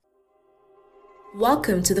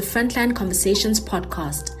Welcome to the Frontline Conversations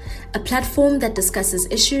podcast, a platform that discusses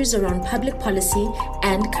issues around public policy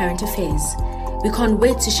and current affairs. We can't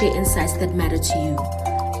wait to share insights that matter to you.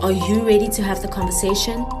 Are you ready to have the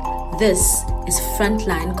conversation? This is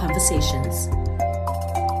Frontline Conversations.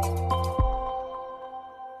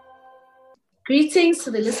 Greetings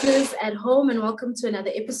to the listeners at home and welcome to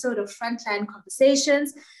another episode of Frontline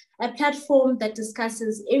Conversations, a platform that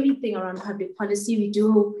discusses everything around public policy. We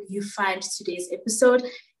do hope you find today's episode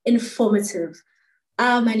informative.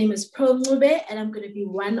 My name is Pro Ncube, and I'm going to be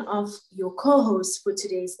one of your co-hosts for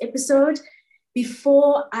today's episode.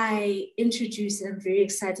 Before I introduce, and I'm very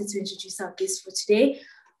excited to introduce our guest for today.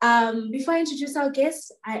 Before I introduce our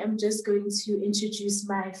guest, I am just going to introduce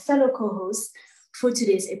my fellow co-hosts for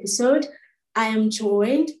today's episode. I am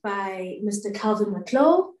joined by Mr. Calvin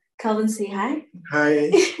McClough. Calvin, say hi.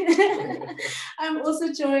 Hi. I'm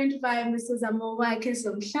also joined by Mr. Zamowa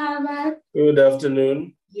Kesomhlaba. Good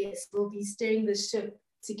afternoon. Yes, we'll be steering the ship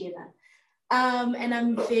together. And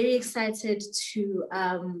I'm very excited to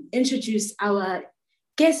introduce our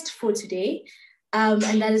guest for today, and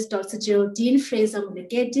that is Dr. Geraldine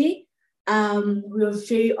Fraser-Moleketi. We are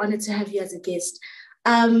very honored to have you as a guest.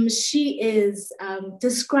 She is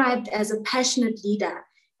described as a passionate leader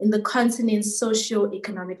in the continent's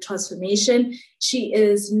socio-economic transformation. She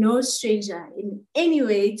is no stranger in any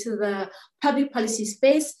way to the public policy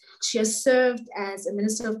space. She has served as a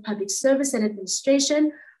Minister of Public Service and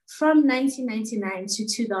Administration from 1999 to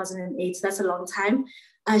 2008. That's a long time.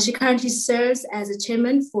 She currently serves as a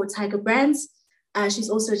chairman for Tiger Brands. She's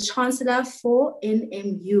also a chancellor for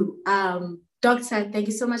NMU. Doctor, thank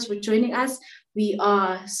you so much for joining us. We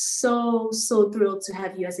are so thrilled to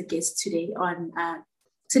have you as a guest today on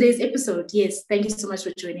today's episode. Yes, thank you so much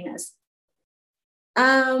for joining us.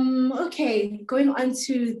 Okay, going on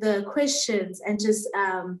to the questions and just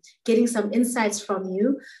getting some insights from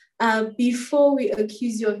you. Before we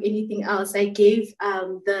accuse you of anything else, I gave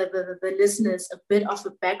the listeners a bit of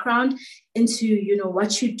a background into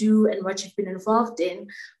what you do and what you've been involved in.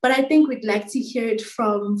 But I think we'd like to hear it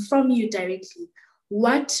from you directly.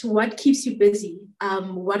 What keeps you busy?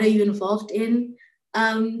 What are you involved in?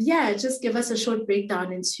 Just give us a short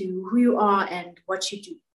breakdown into who you are and what you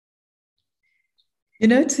do.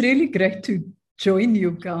 It's really great to join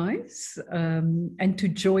you guys and to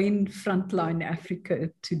join Frontline Africa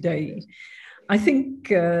today. I think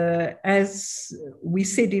as we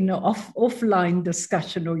said in an offline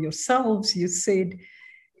discussion, or yourselves, you said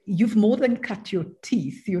you've more than cut your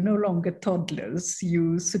teeth. You're no longer toddlers.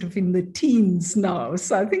 You're sort of in the teens now.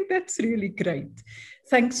 So I think that's really great.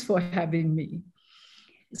 Thanks for having me.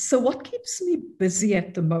 So what keeps me busy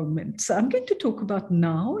at the moment? So I'm going to talk about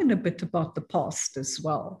now and a bit about the past as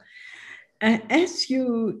well. As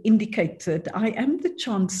you indicated, I am the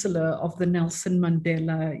Chancellor of the Nelson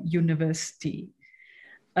Mandela University.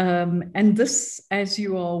 And this, as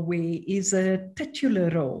you are aware, is a titular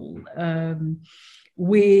role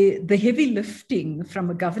where the heavy lifting from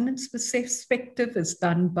a governance perspective is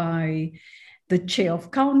done by the chair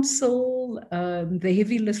of council. The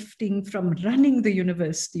heavy lifting from running the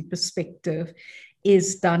university perspective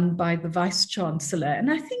is done by the vice chancellor. And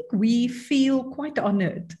I think we feel quite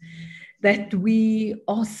honored that we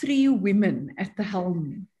are three women at the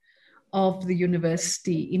helm of the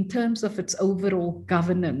university in terms of its overall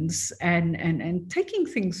governance and taking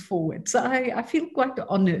things forward. So I feel quite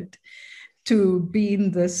honored to be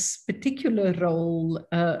in this particular role,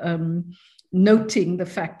 noting the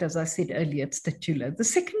fact, as I said earlier, it's titular. The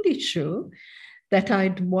second issue that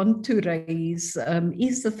I'd want to raise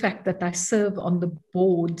is the fact that I serve on the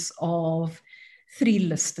boards of 3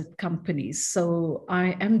 listed companies. So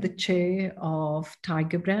I am the chair of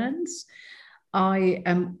Tiger Brands. I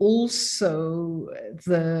am also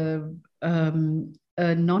the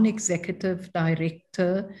non-executive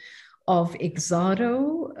director of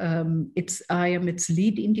Exxaro. I am its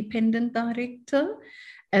lead independent director,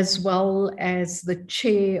 as well as the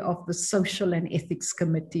chair of the Social and Ethics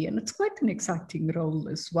Committee. And it's quite an exciting role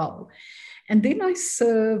as well. And then I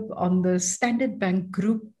serve on the Standard Bank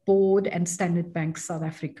Group Board and Standard Bank South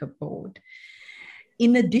Africa Board.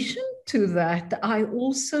 In addition to that, I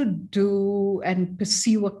also do and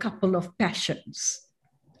pursue a couple of passions.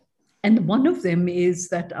 And one of them is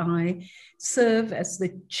that I serve as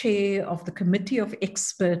the chair of the Committee of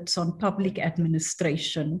Experts on Public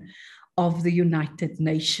Administration of the United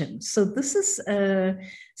Nations. So this is a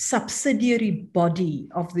subsidiary body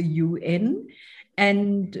of the UN,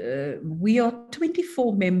 And we are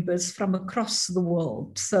 24 members from across the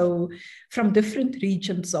world, so from different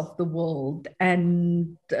regions of the world.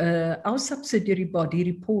 And our subsidiary body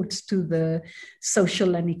reports to the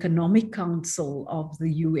Social and Economic Council of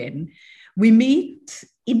the UN. We meet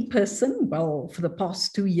in person. Well, for the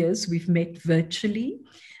past 2 years, we've met virtually,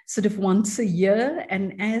 sort of once a year.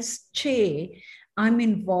 And as chair, I'm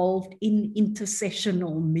involved in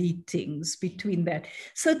intercessional meetings between that.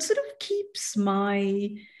 So it sort of keeps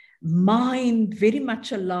my mind very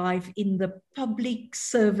much alive in the public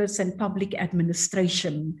service and public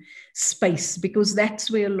administration space, because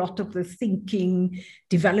that's where a lot of the thinking,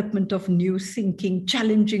 development of new thinking,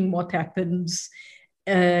 challenging what happens,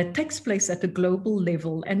 takes place at a global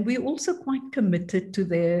level. And we're also quite committed to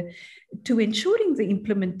ensuring the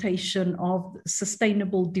implementation of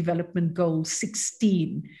Sustainable Development Goal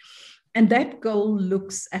 16. And that goal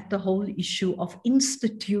looks at the whole issue of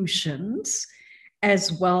institutions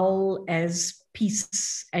as well as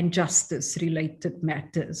peace and justice related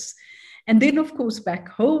matters. And then, of course, back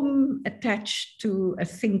home, attached to a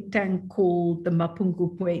think tank called the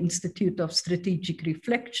Mapungubwe Institute of Strategic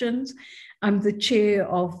Reflections, I'm the chair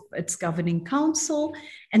of its governing council.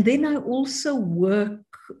 And then I also work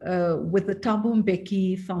with the Thabo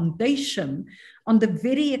Mbeki Foundation on the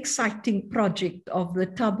very exciting project of the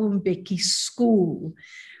Thabo Mbeki School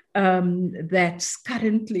that's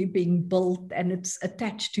currently being built, and it's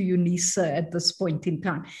attached to UNISA at this point in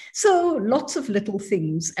time. So lots of little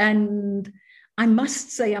things. And I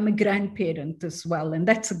must say I'm a grandparent as well, and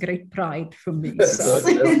that's a great pride for me. So,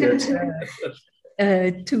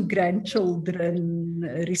 2 grandchildren,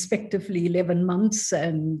 respectively 11 months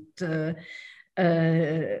and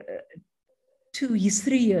 2, he's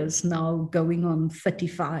 3 years now, going on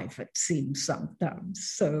 35, it seems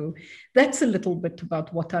sometimes. So that's a little bit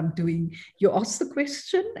about what I'm doing. You asked the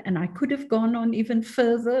question, and I could have gone on even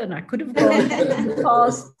further, and I could have gone in the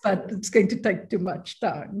past, but it's going to take too much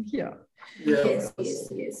time. Yeah. Yes.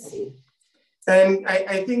 And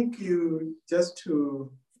I think you, just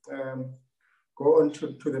to go on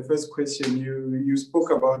to the first question, you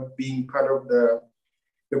spoke about being part of the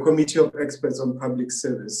Committee of Experts on Public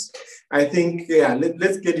Service. I think, yeah,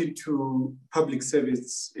 let's get into public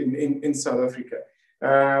service in South Africa.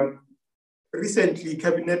 Recently,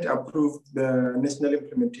 Cabinet approved the National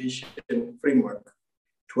Implementation Framework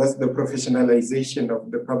towards the professionalization of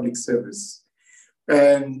the public service.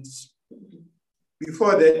 And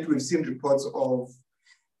before that, we've seen reports of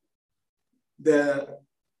the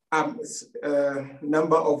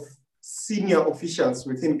number of senior officials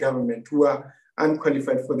within government who are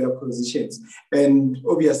unqualified for their positions. And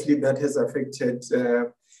obviously that has affected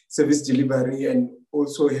service delivery and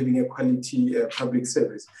also having a quality public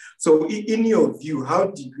service. So in your view, how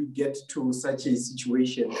did we get to such a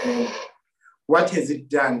situation, and what has it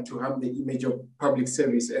done to harm the image of public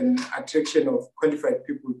service and attraction of qualified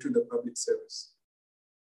people to the public service?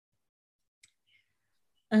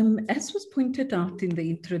 As was pointed out in the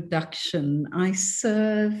introduction, I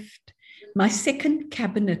served my second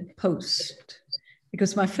cabinet post,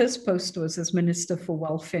 because my first post was as Minister for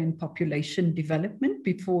Welfare and Population Development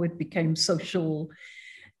before it became Social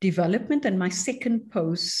Development, and my second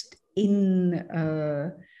post in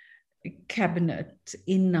cabinet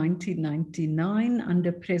in 1999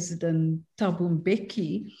 under President Thabo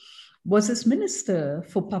Mbeki was as Minister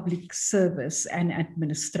for Public Service and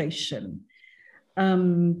Administration.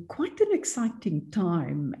 Quite an exciting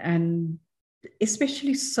time, and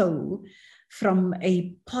especially so from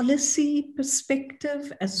a policy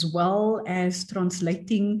perspective, as well as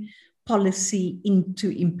translating policy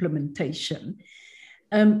into implementation.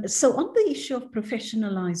 So on the issue of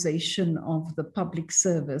professionalization of the public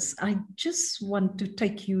service, I just want to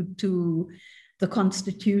take you to the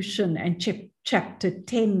Constitution and chapter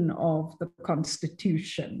 10 of the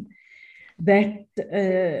Constitution that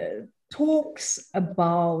talks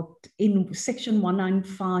about, in section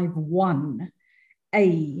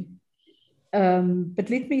 1951A, but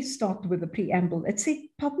let me start with the preamble. It said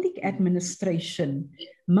public administration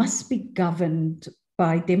must be governed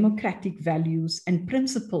by democratic values and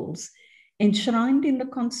principles enshrined in the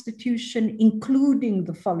Constitution, including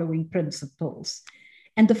the following principles.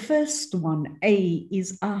 And the first one, A,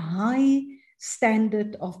 is a high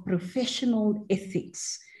standard of professional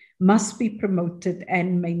ethics must be promoted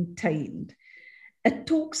and maintained. It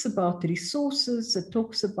talks about resources, it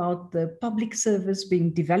talks about the public service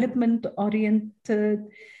being development oriented,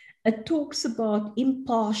 it talks about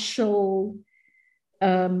impartial,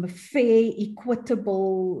 fair,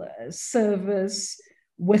 equitable service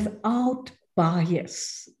without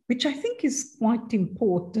bias, which I think is quite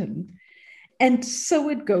important. And so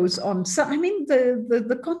it goes on. So, I mean,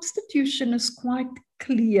 the Constitution is quite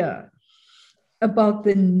clear about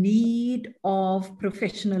the need of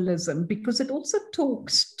professionalism, because it also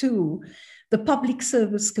talks to the Public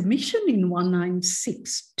Service Commission in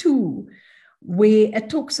 1962, where it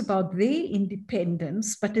talks about their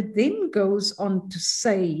independence, but it then goes on to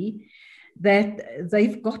say that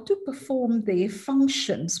they've got to perform their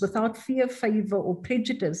functions without fear, favor, or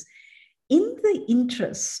prejudice in the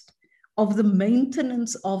interest of the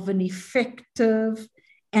maintenance of an effective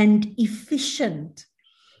and efficient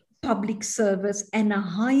public service and a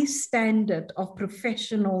high standard of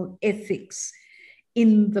professional ethics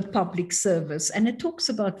in the public service. And it talks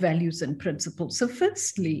about values and principles. So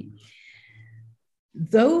firstly,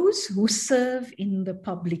 those who serve in the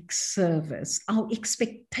public service, our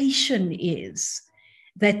expectation is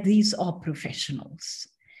that these are professionals.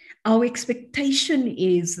 Our expectation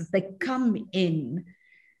is that they come in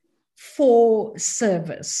for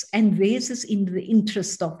service, and theirs is in the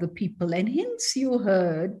interest of the people. And hence you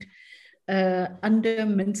heard under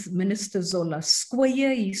Minister Zola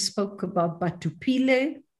Skweyiya, he spoke about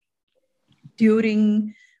Batupile.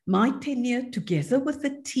 During my tenure, together with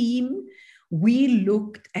the team, we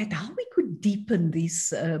looked at how we could deepen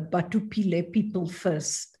these Batupile people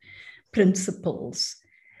first principles.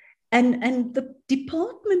 And the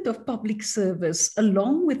Department of Public Service,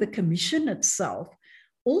 along with the Commission itself,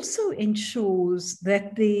 also ensures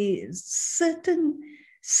that certain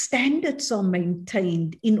standards are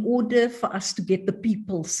maintained in order for us to get the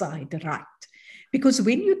people side right. Because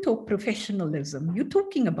when you talk professionalism, you're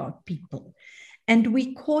talking about people. And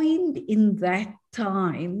we coined in that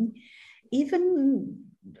time even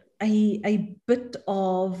a bit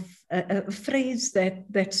of a phrase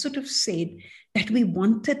that sort of said that we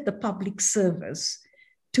wanted the public service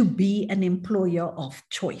to be an employer of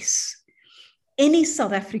choice. Any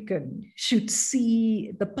South African should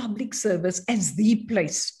see the public service as the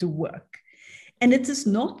place to work. And it is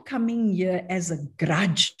not coming here as a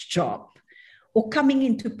grudge job or coming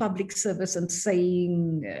into public service and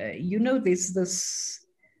saying, there's this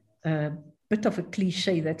bit of a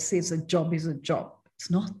cliche that says a job is a job. It's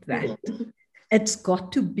not that. It's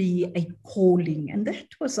got to be a calling. And that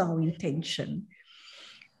was our intention.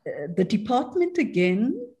 The department,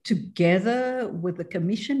 again, together with the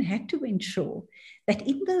commission, had to ensure that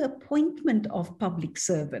in the appointment of public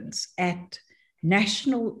servants at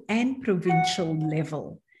national and provincial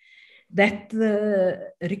level, that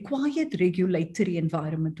the required regulatory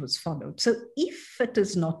environment was followed. So if it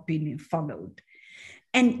has not been followed,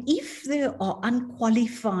 and if there are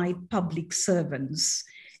unqualified public servants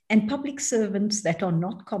and public servants that are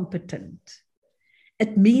not competent,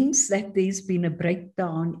 it means that there's been a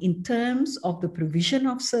breakdown in terms of the provision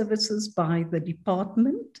of services by the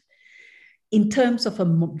department, in terms of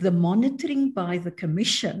the monitoring by the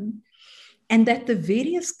commission, and that the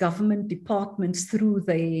various government departments, through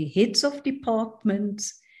their heads of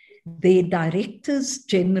departments, their directors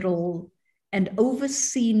general, and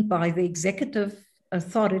overseen by the executive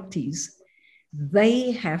authorities,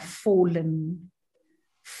 they have fallen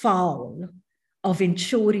foul of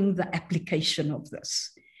ensuring the application of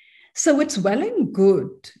this. So it's well and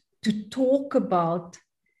good to talk about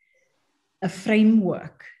a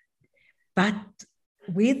framework, but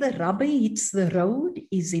where the rubber hits the road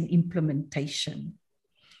is in implementation.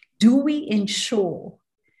 Do we ensure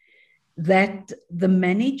that the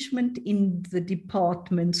management in the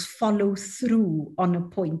departments follow through on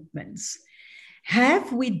appointments?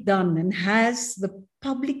 Have we done, and has the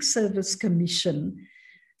Public Service Commission,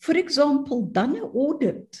 for example, done an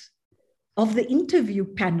audit of the interview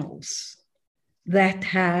panels that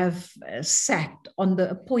have sat on the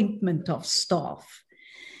appointment of staff?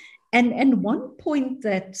 And one point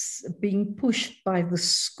that's being pushed by the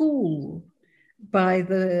school, by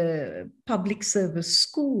the public service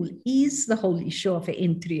school, is the whole issue of an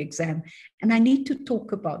entry exam. And I need to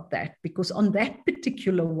talk about that, because on that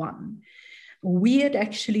particular one, we had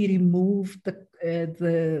actually removed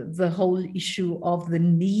the whole issue of the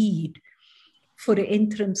need for an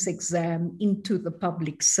entrance exam into the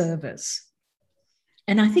public service.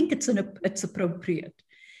 And I think it's appropriate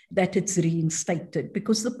that it's reinstated,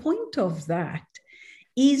 because the point of that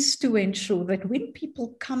is to ensure that when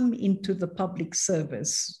people come into the public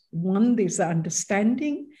service, one, there's an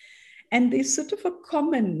understanding, and there's sort of a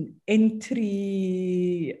common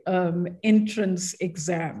entry entrance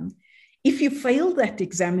exam. If you fail that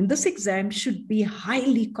exam, and this exam should be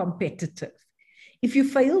highly competitive, if you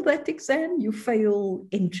fail that exam, you fail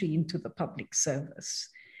entry into the public service.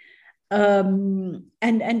 And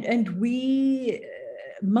we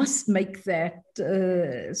must make that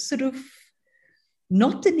sort of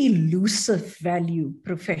not an elusive value,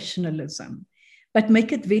 professionalism, but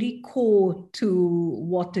make it very core to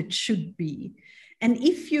what it should be. And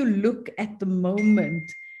if you look at the moment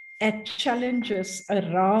at challenges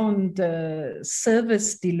around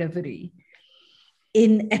service delivery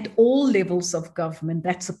at all levels of government,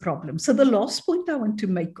 that's a problem. So the last point I want to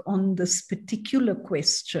make on this particular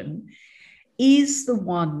question is the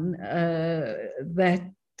one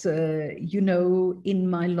that, in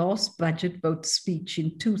my last budget vote speech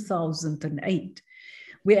in 2008,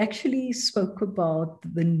 we actually spoke about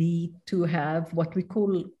the need to have what we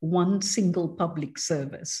call one single public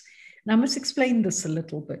service. Now, I must explain this a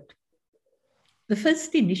little bit. The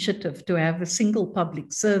first initiative to have a single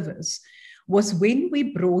public service was when we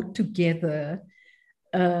brought together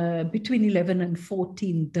between 11 and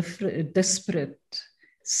 14 disparate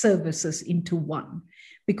services into one.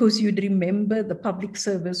 Because you'd remember the public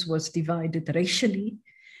service was divided racially,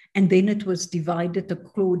 and then it was divided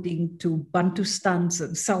according to Bantustans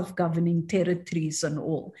and self-governing territories and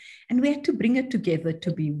all. And we had to bring it together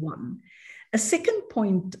to be one. A second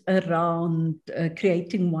point around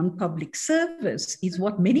creating one public service is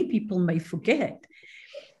what many people may forget,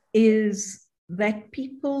 is that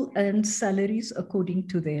people earn salaries according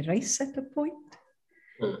to their race at a point.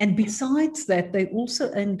 And besides that, they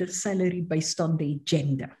also earned a salary based on their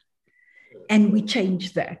gender. And we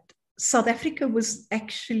changed that. South Africa was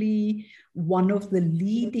actually one of the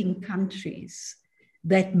leading countries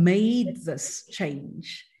that made this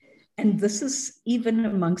change. And this is even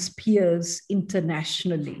amongst peers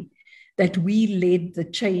internationally, that we led the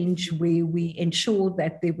change where we ensured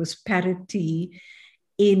that there was parity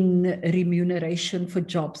in remuneration for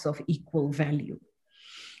jobs of equal value.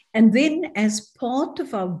 And then as part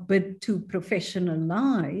of our bid to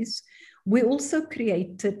professionalize, we also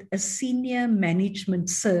created a senior management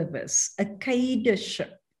service, a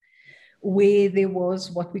cadership, where there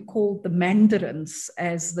was what we called the mandarins,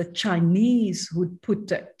 as the Chinese would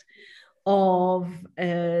put it, of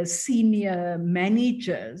senior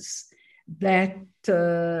managers that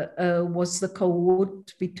was the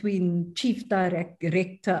cohort between chief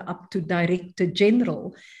director up to director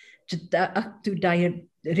general, up to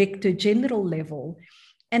director general level.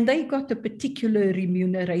 And they got a particular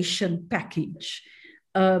remuneration package.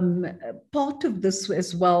 Part of this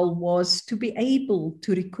as well was to be able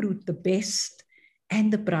to recruit the best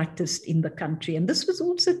and the brightest in the country. And this was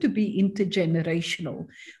also to be intergenerational,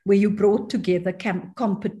 where you brought together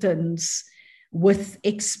competence with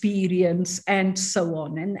experience and so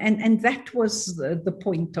on. And that was the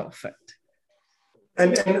point of it.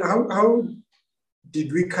 And how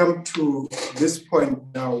did we come to this point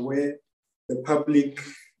now where the public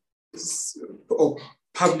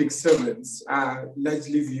servants are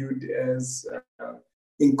largely viewed as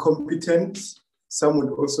incompetent? Some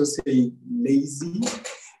would also say lazy.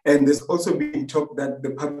 And there's also been talk that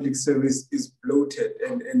the public service is bloated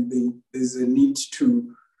and there's a need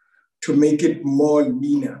to make it more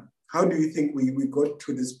leaner. How do you think we got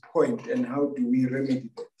to this point, and how do we remedy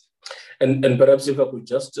it? And perhaps if I could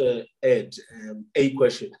just add a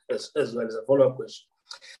question as well as a follow-up question.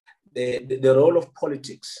 The role of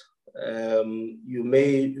politics. You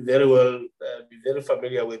may very well be very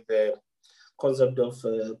familiar with the concept of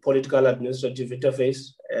political administrative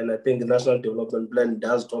interface. And I think the National Development Plan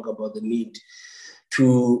does talk about the need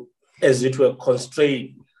to, as it were,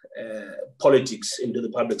 constrain politics into the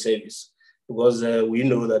public service. Because we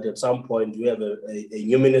know that at some point you have a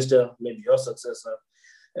new minister, maybe your successor,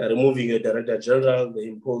 removing a director general, they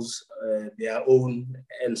impose their own,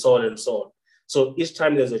 and so on and so on. So each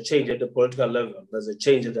time there's a change at the political level, there's a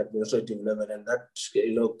change at the administrative level, and that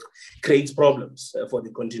creates problems for the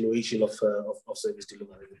continuation of service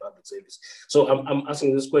delivery in public service. So I'm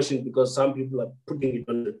asking this question because some people are putting it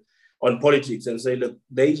on politics and say, look,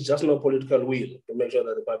 there is just no political will to make sure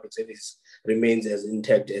that the public service remains as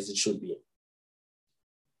intact as it should be.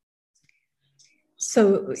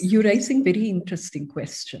 So you're raising very interesting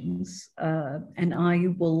questions, and I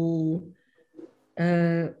will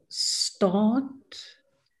start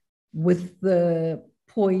with the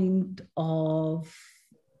point of,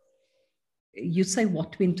 you say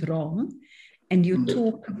what went wrong, and you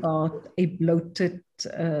talk about a bloated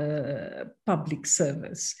public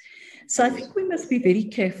service. So I think we must be very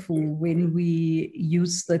careful when we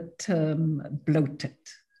use the term bloated.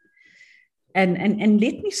 And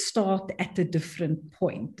let me start at a different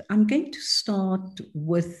point. I'm going to start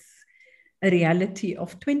with a reality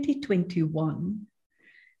of 2021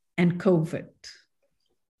 and COVID.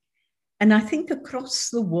 And I think across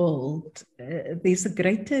the world, there's a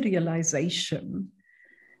greater realization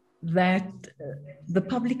that the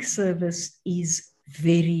public service is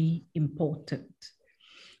very important.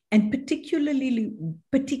 and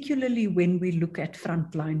particularly when we look at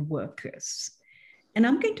frontline workers. And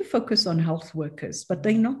I'm going to focus on health workers, but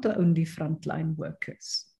they're not the only frontline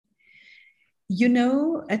workers. You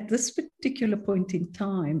know, at this particular point in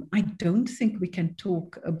time, I don't think we can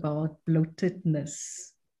talk about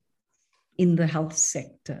bloatedness in the health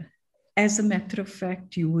sector. As a matter of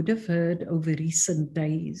fact, you would have heard over recent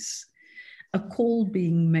days a call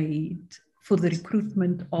being made for the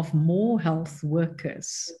recruitment of more health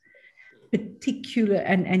workers,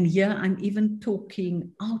 and here I'm even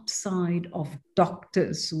talking outside of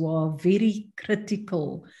doctors who are very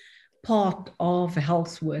critical part of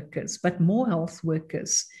health workers, but more health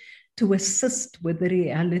workers to assist with the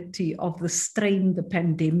reality of the strain the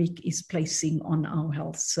pandemic is placing on our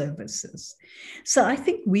health services. So I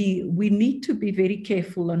think we need to be very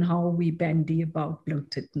careful on how we bandy about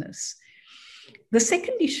bloatedness. The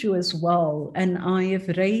second issue as well, and I have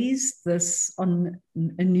raised this on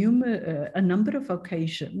a number of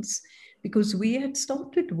occasions, because we had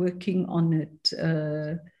started working on it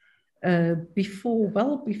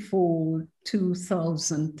well before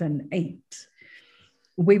 2008,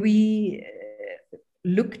 where we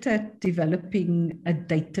looked at developing a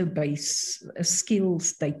database, a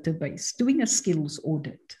skills database, doing a skills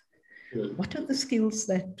audit. What are the skills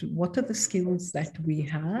that we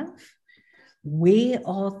have? Where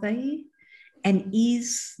are they? And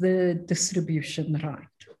is the distribution right?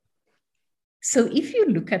 So if you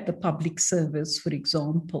look at the public service, for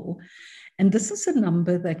example, and this is a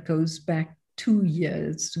number that goes back 2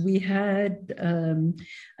 years, we had around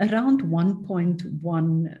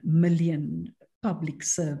 1.1 million public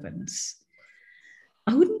servants.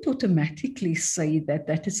 I wouldn't automatically say that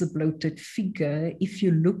that is a bloated figure if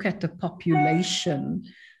you look at a population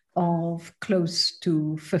of close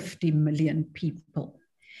to 50 million people.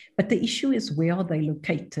 But the issue is, where are they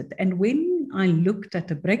located? And when I looked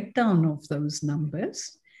at a breakdown of those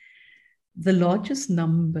numbers, the largest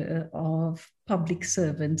number of public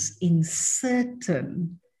servants in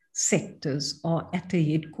certain sectors are at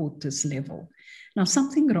a headquarters level. Now,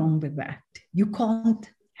 something wrong with that. You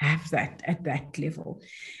can't have that at that level.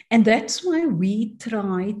 And that's why we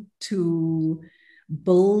try to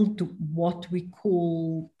build what we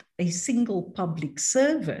call a single public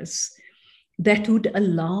service that would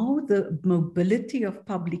allow the mobility of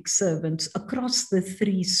public servants across the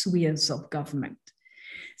 3 spheres of government.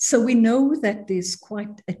 So we know that there's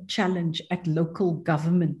quite a challenge at local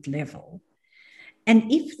government level.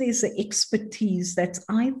 And if there's an expertise that's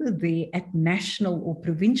either there at national or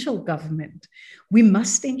provincial government, we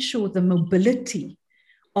must ensure the mobility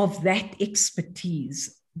of that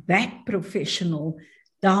expertise, that professional,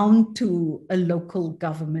 down to a local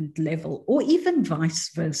government level, or even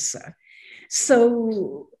vice versa.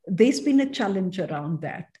 So there's been a challenge around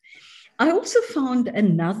that. I also found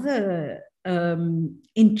another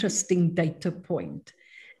interesting data point,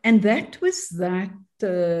 and that was that,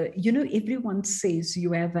 everyone says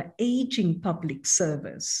you have an aging public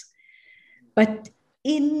service, but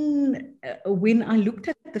when I looked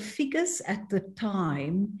at the figures at the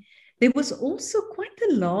time, there was also quite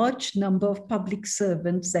a large number of public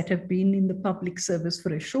servants that have been in the public service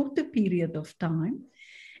for a shorter period of time,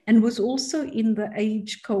 and was also in the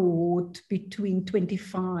age cohort between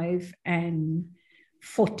 25 and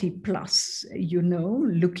 40 plus,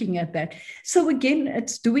 looking at that. So again,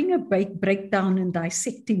 it's doing a breakdown and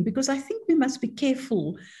dissecting, because I think we must be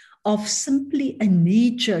careful of simply a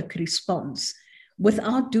knee-jerk response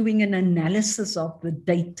without doing an analysis of the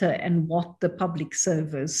data and what the public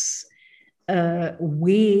service,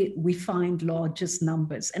 where we find largest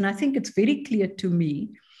numbers. And I think it's very clear to me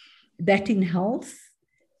that in health,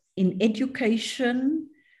 in education,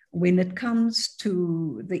 when it comes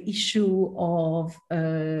to the issue of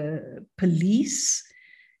police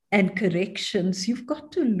and corrections, you've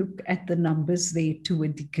got to look at the numbers there to a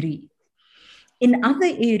degree. In other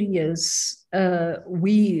areas,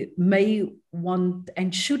 we may want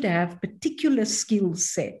and should have particular skill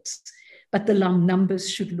sets, but the numbers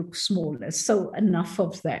should look smaller. So enough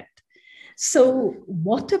of that. So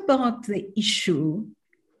what about the issue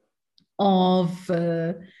of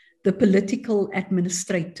the political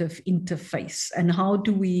administrative interface, and how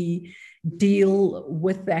do we deal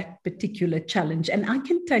with that particular challenge? And I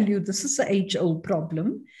can tell you, this is an age-old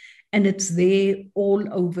problem, and it's there all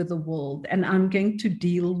over the world. And I'm going to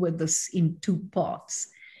deal with this in 2 parts.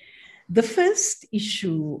 The first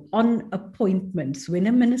issue on appointments, when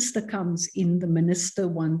a minister comes in, the minister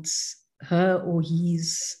wants her or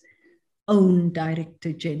his own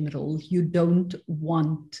director general. You don't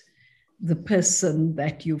want the person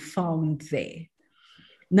that you found there.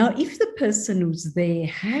 Now, if the person who's there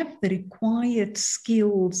have the required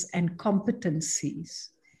skills and competencies,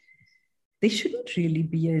 there shouldn't really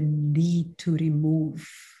be a need to remove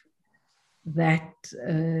that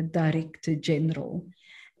Director General.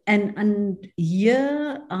 And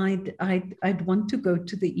here I'd want to go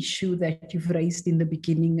to the issue that you've raised in the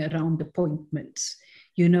beginning around appointments.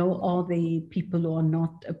 You know, are they people who are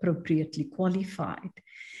not appropriately qualified?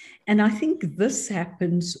 And I think this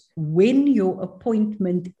happens when your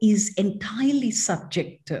appointment is entirely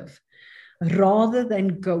subjective, rather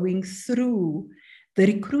than going through the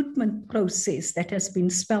recruitment process that has been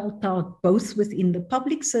spelled out both within the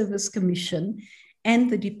Public Service Commission and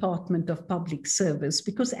the Department of Public Service.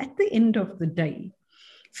 Because at the end of the day,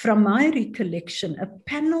 from my recollection, a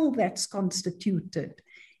panel that's constituted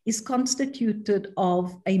is constituted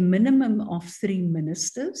of a minimum of 3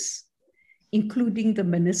 ministers, including the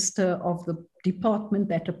minister of the department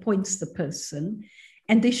that appoints the person.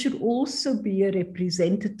 And there should also be a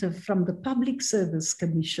representative from the Public Service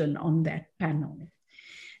Commission on that panel.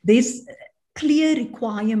 There's clear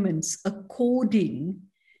requirements according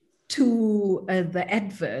to the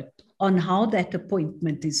advert on how that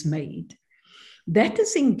appointment is made. That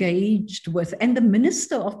is engaged with, and the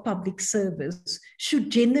Minister of Public Service should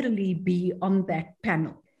generally be on that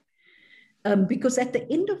panel. Because at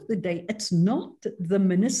the end of the day, it's not the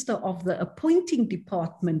minister of the appointing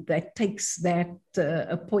department that takes that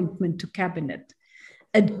appointment to cabinet.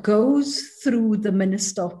 It goes through the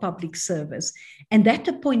Minister of Public Service, and that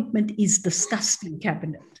appointment is discussed in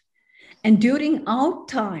cabinet. And during our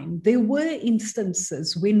time, there were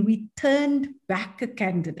instances when we turned back a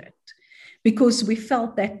candidate because we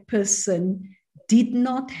felt that person did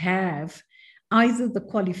not have either the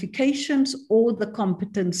qualifications or the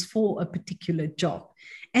competence for a particular job.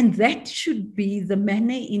 And that should be the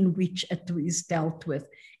manner in which it is dealt with,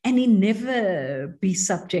 and it never be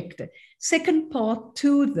subjected. Second part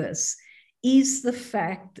to this is the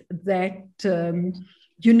fact that,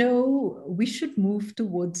 you know, we should move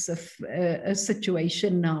towards a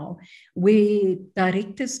situation now where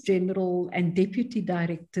Directors General and Deputy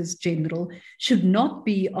Directors General should not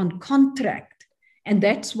be on contract. And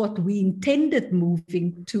that's what we intended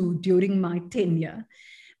moving to during my tenure.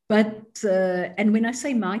 But, and when I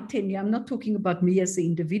say my tenure, I'm not talking about me as the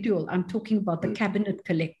individual, I'm talking about the Cabinet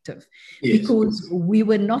Collective. Yes. Because we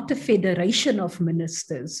were not a federation of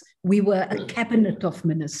ministers, we were a cabinet of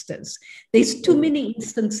ministers. There's too many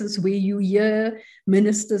instances where you hear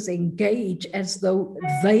ministers engage as though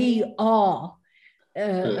they are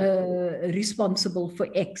responsible for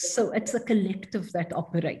X. So it's a collective that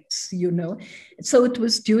operates, you know. So it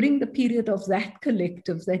was during the period of that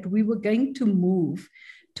collective that we were going to move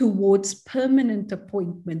towards permanent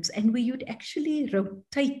appointments, and we would actually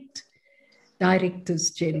rotate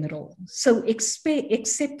Directors General. So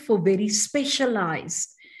except for very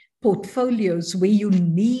specialized portfolios where you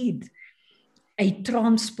need a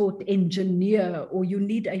transport engineer or you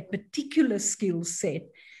need a particular skill set,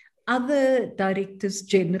 other Directors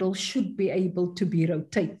General should be able to be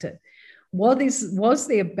rotated. Was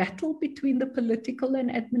there a battle between the political and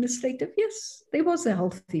administrative? Yes, there was a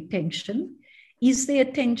healthy tension. Is there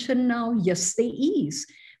tension now? Yes, there is.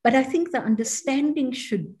 But I think the understanding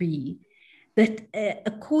should be that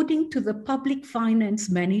according to the Public Finance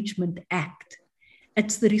Management Act,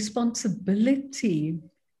 it's the responsibility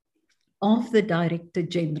of the Director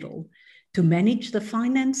General to manage the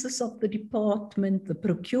finances of the department, the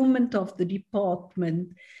procurement of the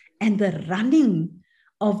department, and the running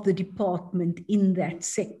of the department in that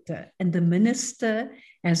sector. And the minister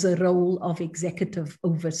has a role of executive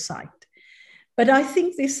oversight. But I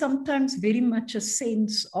think there's sometimes very much a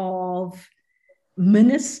sense of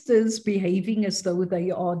ministers behaving as though they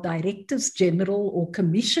are Directors General or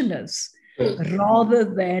commissioners rather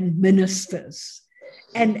than ministers.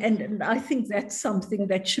 And I think that's something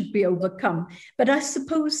that should be overcome. But I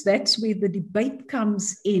suppose that's where the debate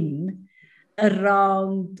comes in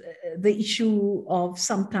around the issue of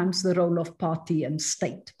sometimes the role of party and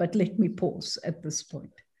state. But let me pause at this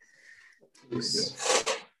point. Yes.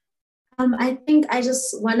 I think I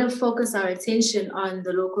just want to focus our attention on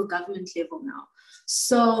the local government level now.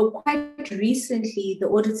 So quite recently, the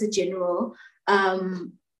Auditor General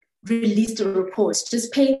released a report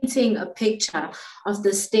just painting a picture of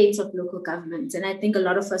the state of local government. And I think a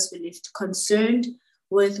lot of us were left concerned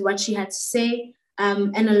with what she had to say.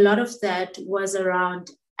 And a lot of that was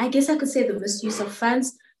around, I guess I could say, the misuse of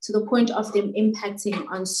funds, to the point of them impacting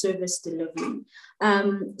on service delivery.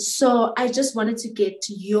 So I just wanted to get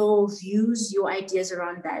your views, your ideas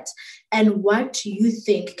around that, and what you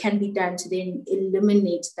think can be done to then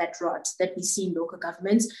eliminate that rot that we see in local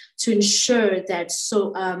governments to ensure that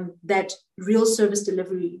that real service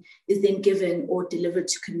delivery is then given or delivered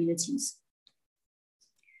to communities.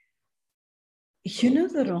 You know,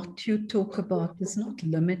 the rot you talk about is not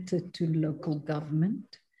limited to local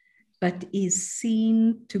government, but is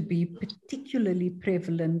seen to be particularly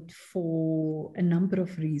prevalent for a number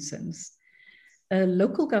of reasons.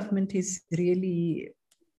 Local government is really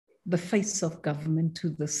the face of government to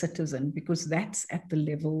the citizen, because that's at the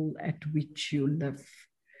level at which you live.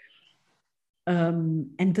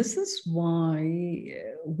 And this is why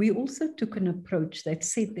we also took an approach that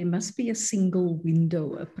said there must be a single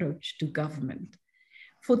window approach to government.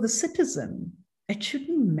 For the citizen, it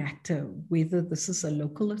shouldn't matter whether this is a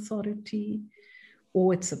local authority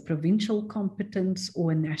or it's a provincial competence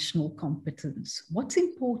or a national competence. What's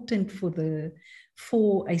important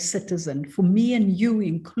for a citizen, for me and you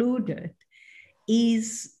included,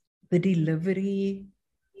 is the delivery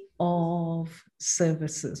of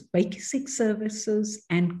services, basic services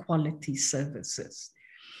and quality services.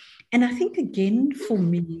 And I think, again, for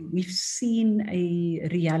me, we've seen a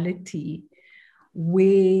reality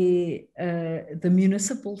where the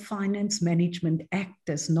Municipal Finance Management Act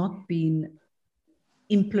has not been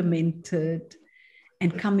implemented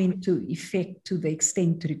and come into effect to the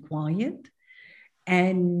extent required.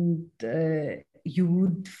 And you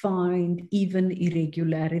would find even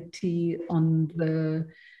irregularity on the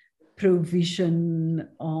provision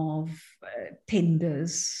of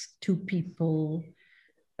tenders to people,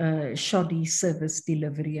 shoddy service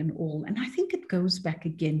delivery and all. And I think it goes back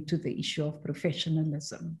again to the issue of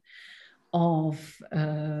professionalism of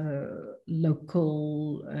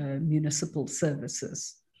local municipal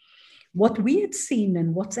services. What we had seen,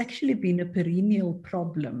 and what's actually been a perennial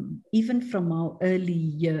problem, even from our early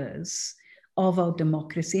years of our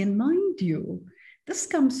democracy, and mind you, this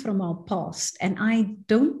comes from our past, and I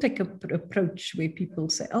don't take an approach where people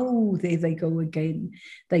say, oh, there they go again,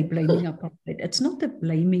 they're blaming apartheid. It's not a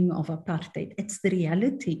blaming of apartheid, it's the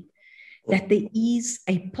reality that there is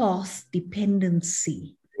a path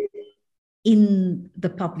dependency in the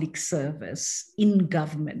public service, in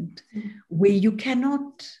government, where you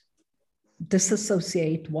cannot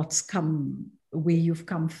disassociate where you've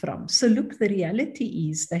come from. So look, the reality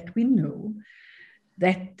is that we know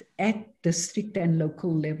that at district and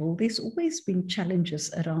local level, there's always been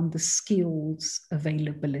challenges around the skills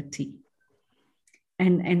availability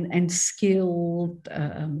and skilled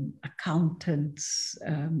accountants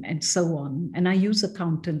and so on. And I use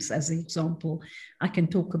accountants as an example. I can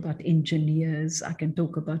talk about engineers, I can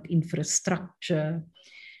talk about infrastructure,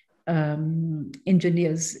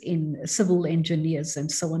 engineers in civil engineers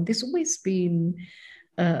and so on. There's always been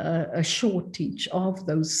a shortage of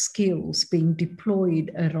those skills being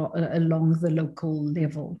deployed along the local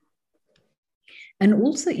level. And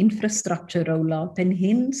also infrastructure rollout, and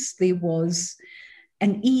hence there was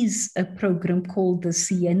and is a program called the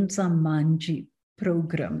Siyenza Manje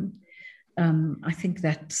program. I think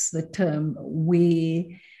that's the term, where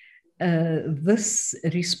this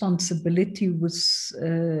responsibility was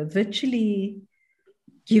virtually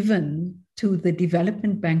given to the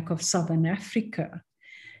Development Bank of Southern Africa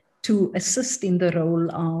to assist in the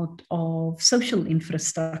rollout of social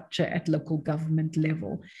infrastructure at local government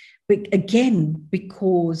level. But again,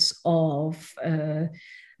 because of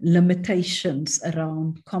limitations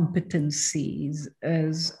around competencies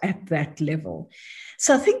at that level.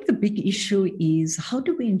 So I think the big issue is, how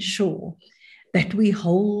do we ensure that we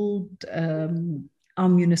hold our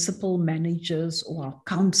municipal managers or our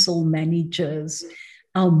council managers,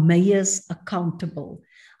 our mayors accountable?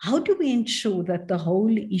 How do we ensure that the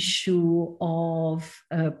whole issue of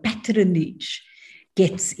patronage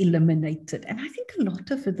gets eliminated? And I think a lot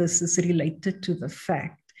of this is related to the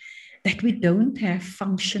fact that we don't have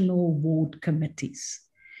functional ward committees.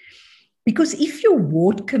 Because if your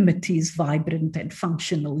ward committee is vibrant and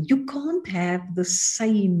functional, you can't have the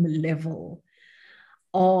same level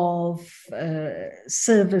of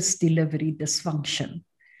service delivery dysfunction.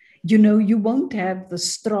 You know, you won't have the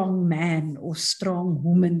strong man or strong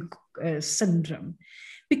woman syndrome,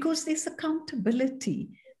 because there's accountability,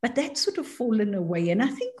 but that's sort of fallen away. And I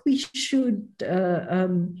think we should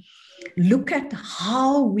look at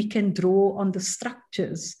how we can draw on the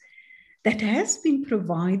structures that has been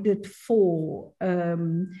provided for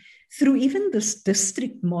through even this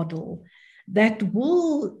district model that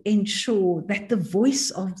will ensure that the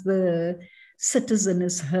voice of the citizen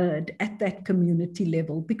is heard at that community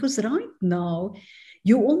level. Because right now,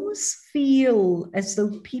 you almost feel as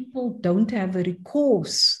though people don't have a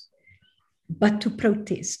recourse but to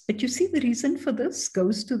protest. But you see, the reason for this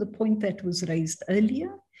goes to the point that was raised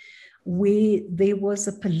earlier, where there was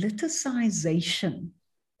a politicization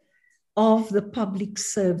of the public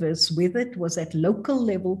service, whether it was at local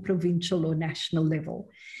level, provincial, or national level.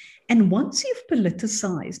 And once you've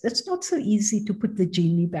politicized, it's not so easy to put the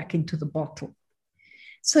genie back into the bottle.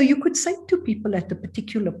 So you could say to people at a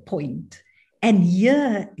particular point, and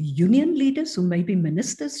here union leaders who may be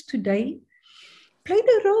ministers today played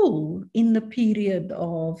a role in the period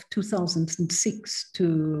of 2006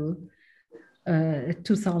 to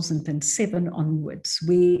 2007 onwards,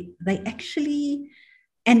 where they actually,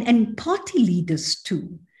 and party leaders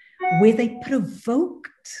too, where they provoked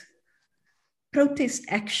protest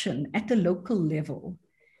action at a local level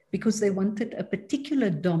because they wanted a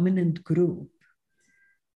particular dominant group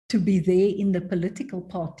to be there in the political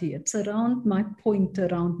party. It's around my point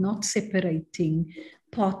around not separating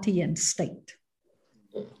party and state.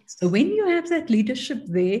 So when you have that leadership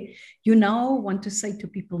there, you now want to say to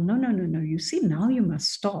people, no, no, no, no, you see, now you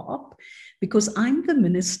must stop because I'm the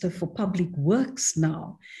Minister for Public Works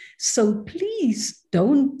now. So please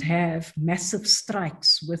don't have massive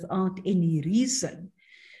strikes without any reason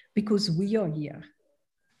because we are here.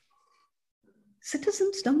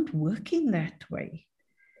 Citizens don't work in that way.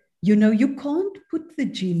 You know, you can't put the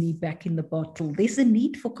genie back in the bottle. There's a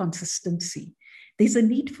need for consistency. There's a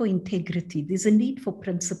need for integrity. There's a need for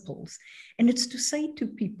principles. And it's to say to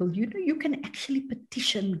people, you know, you can actually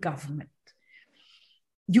petition government.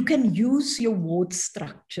 You can use your ward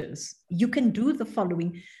structures. You can do the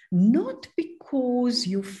following, not because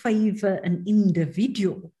you favor an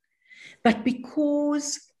individual, but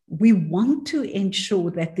because we want to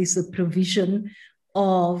ensure that there's a provision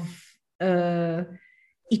of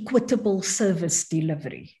equitable service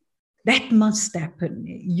delivery. That must happen,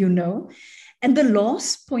 you know. And the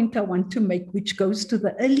last point I want to make, which goes to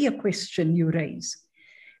the earlier question you raised,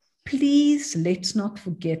 please let's not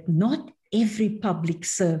forget, not every public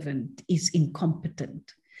servant is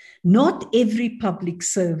incompetent. Not every public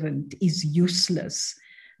servant is useless.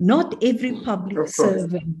 Not every public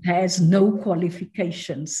servant has no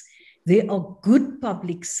qualifications. There are good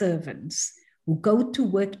public servants who go to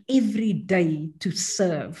work every day to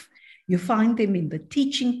serve. You find them in the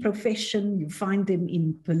teaching profession, you find them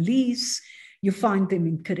in police, you find them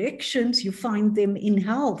in corrections, you find them in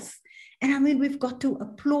health. And I mean, we've got to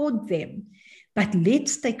applaud them. But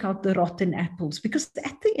let's take out the rotten apples, because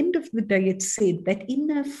at the end of the day, it's said that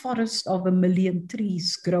in a forest of 1,000,000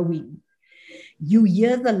 trees growing, you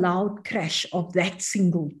hear the loud crash of that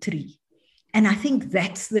single tree. And I think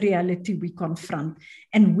that's the reality we confront.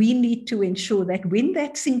 And we need to ensure that when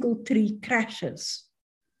that single tree crashes,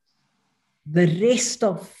 the rest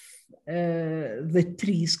of the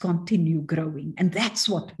trees continue growing. And that's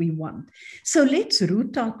what we want. So let's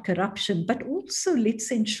root out corruption, but also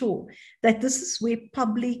let's ensure that this is where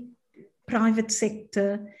public, private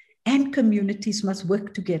sector, and communities must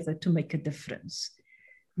work together to make a difference.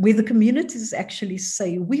 Where the communities actually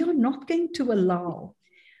say, we are not going to allow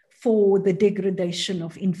for the degradation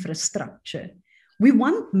of infrastructure. We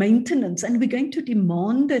want maintenance, and we're going to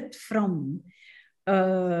demand it from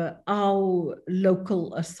our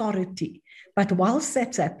local authority. But whilst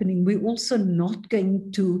that's happening, we're also not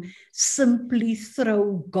going to simply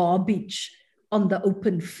throw garbage on the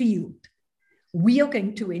open field. We are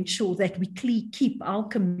going to ensure that we keep our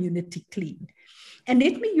community clean. And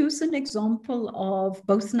let me use an example of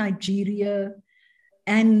both Nigeria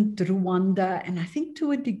and Rwanda, and I think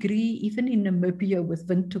to a degree, even in Namibia with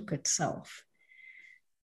Windhoek itself.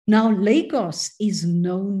 Now, Lagos is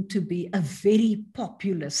known to be a very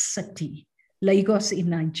populous city, Lagos in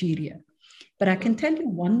Nigeria. But I can tell you,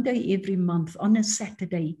 one day every month on a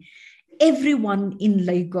Saturday, everyone in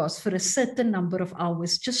Lagos for a certain number of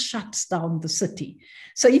hours just shuts down the city.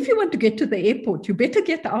 So if you want to get to the airport, you better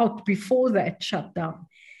get out before that shutdown.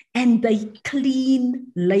 And they clean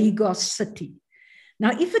Lagos City.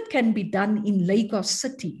 Now, if it can be done in Lagos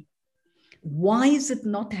City, why is it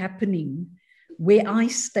not happening where I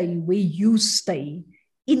stay, where you stay,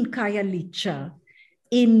 in Khayelitsha,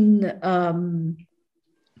 in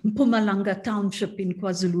Mpumalanga Township in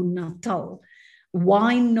KwaZulu-Natal?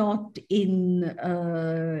 Why not in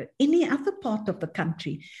any other part of the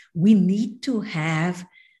country? We need to have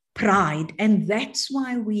pride. And that's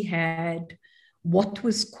why we had what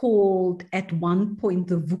was called at one point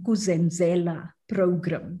the Vuk'uzenzele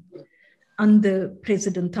program under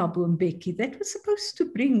President Thabo Mbeki that was supposed to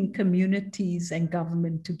bring communities and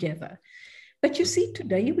government together. But you see,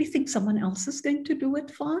 today we think someone else is going to do it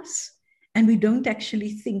for us. And we don't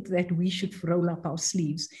actually think that we should roll up our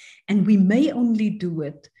sleeves. And we may only do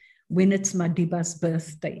it when it's Madiba's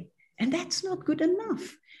birthday. And that's not good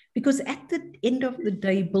enough. Because at the end of the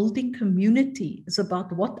day, building community is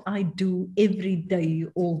about what I do every day,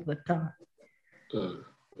 all the time.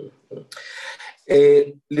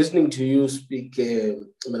 Listening to you speak,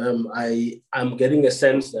 Madam, I'm getting a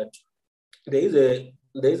sense that there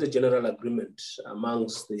is a general agreement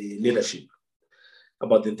amongst the leadership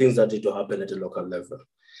about the things that need to happen at a local level.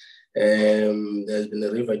 There's been a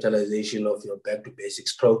revitalization of your Back to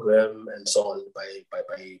Basics program and so on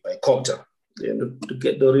by COGTA,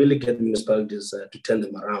 to really get municipalities to turn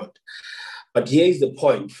them around. But here is the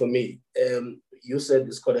point for me. You said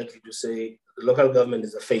this correctly to say the local government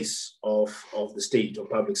is the face of the state or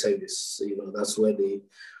public service. That's where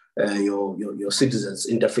your citizens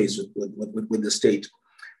interface with the state.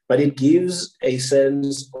 But it gives a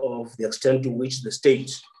sense of the extent to which the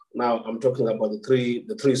state, now I'm talking about the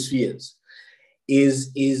three spheres,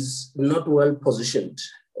 is not well positioned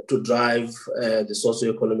to drive the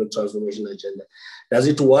socio-economic transformation agenda. Does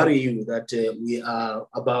it worry you that we are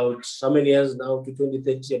about how many years now to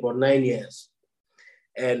 2030? About 9 years.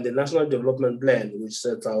 And the National Development Plan, which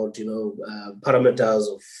sets out,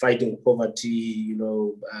 parameters of fighting poverty,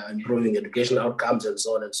 improving education outcomes and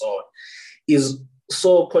so on, is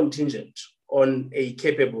so contingent on a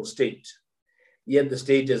capable state. Yet the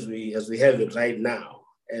state as we have it right now,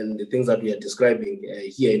 and the things that we are describing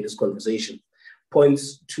here in this conversation,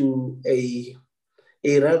 points to a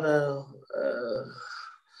rather,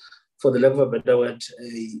 for the lack of a better word,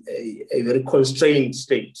 a very constrained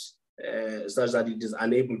state, such that it is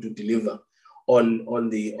unable to deliver on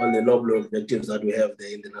the noble objectives that we have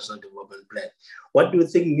there in the National Development Plan. What do you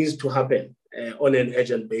think needs to happen on an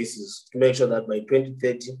urgent basis to make sure that by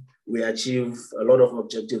 2030 we achieve a lot of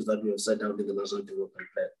objectives that we have set out in the National Development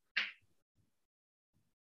Plan?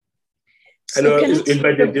 I know it's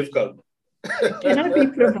very difficult. Can I be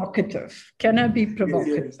provocative?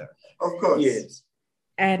 Yes, of course. Yes.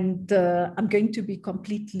 And I'm going to be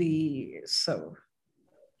completely so.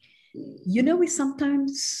 We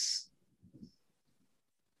sometimes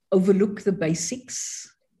overlook the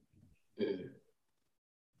basics.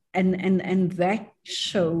 And that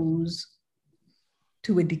shows,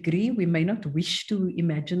 to a degree, we may not wish to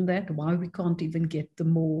imagine that, why we can't even get the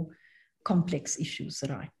more complex issues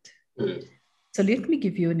right. So let me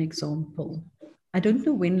give you an example. I don't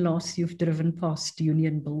know when last you've driven past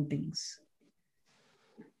Union buildings.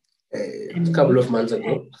 A couple of months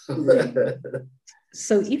ago.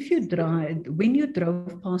 So when you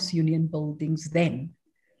drove past Union buildings then,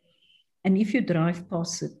 and if you drive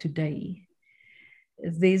past it today,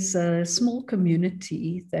 there's a small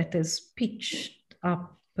community that has pitched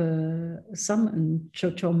up some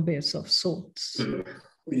chochombes of sorts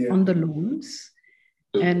on the lawns.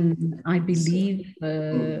 And I believe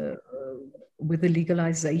with the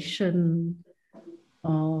legalization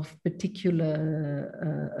of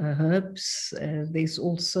particular herbs, there's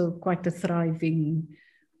also quite a thriving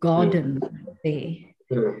garden there.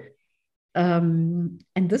 And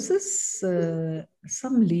this is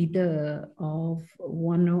some leader of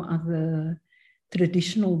one or other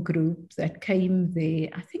traditional group that came there,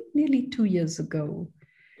 I think nearly 2 years ago,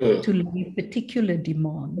 to lay particular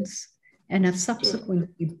demands, and have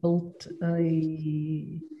subsequently built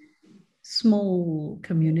a small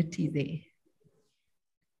community there.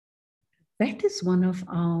 That is one of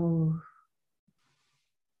our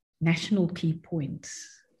national key points.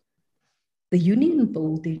 The Union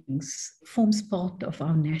buildings forms part of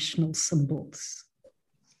our national symbols.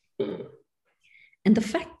 And the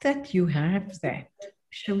fact that you have that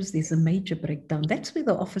shows there's a major breakdown. That's where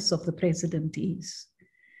the office of the president is.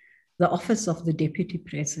 The office of the deputy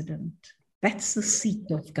president. That's the seat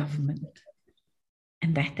of government.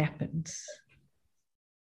 And that happens.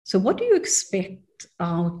 So what do you expect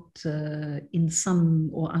out in some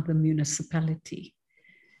or other municipality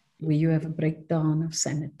where you have a breakdown of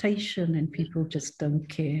sanitation and people just don't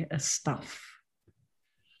care a stuff?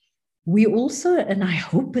 We also, and I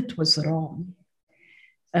hope it was wrong,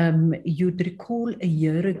 you'd recall a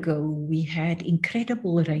year ago we had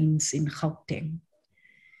incredible rains in Gauteng.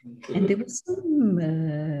 And there was some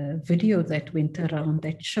video that went around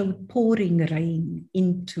that showed pouring rain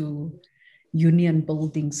into Union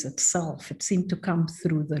buildings itself. It seemed to come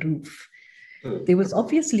through the roof. There was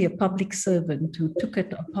obviously a public servant who took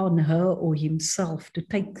it upon her or himself to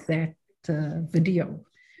take that video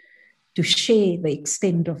to share the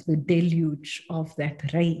extent of the deluge of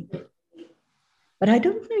that rain. But I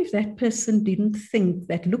don't know if that person didn't think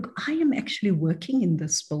that, look, I am actually working in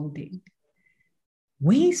this building.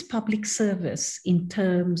 where is public service in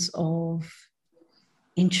terms of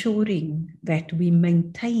ensuring that we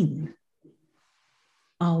maintain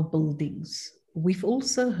our buildings? We've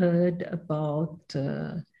also heard about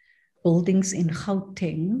buildings in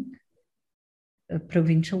Gauteng,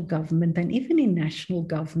 provincial government, and even in national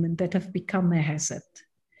government that have become a hazard.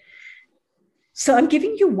 So I'm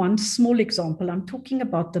giving you one small example. I'm talking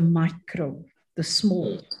about the micro, the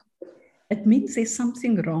small. It means there's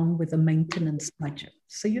something wrong with the maintenance budget.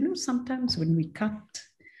 So, you know, sometimes when we cut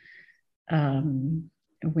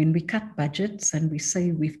budgets and we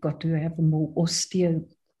say we've got to have a more austere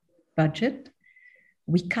budget,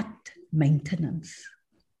 we cut maintenance.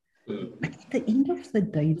 But at the end of the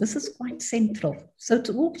day, this is quite central. So it's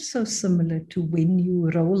also similar to when you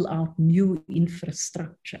roll out new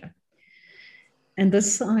infrastructure. And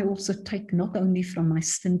this I also take not only from my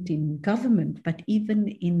stint in government, but even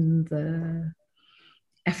in the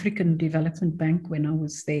African Development Bank when I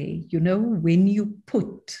was there. You know, when you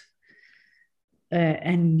put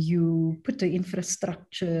the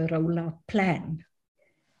infrastructure rollout plan,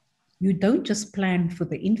 you don't just plan for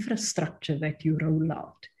the infrastructure that you roll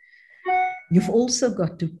out. You've also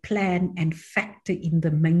got to plan and factor in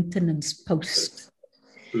the maintenance post.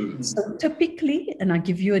 So typically, and I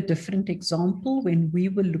give you a different example, when we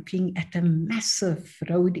were looking at a massive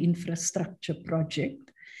road infrastructure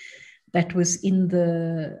project that was in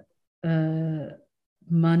the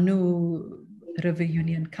Manu River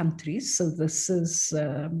Union countries. So this is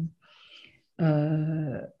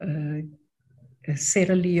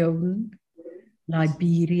Sierra Leone,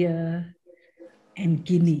 Liberia, and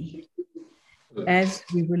Guinea. As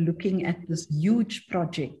we were looking at this huge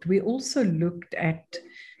project, we also looked at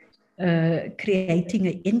creating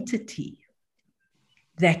an entity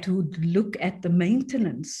that would look at the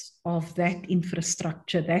maintenance of that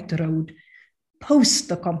infrastructure, that road, post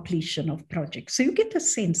the completion of projects. So you get a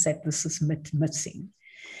sense that this is missing.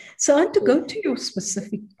 So I want to go to your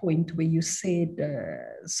specific point where you said,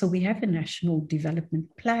 so we have a national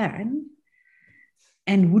development plan,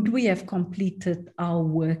 and would we have completed our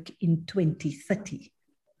work in 2030?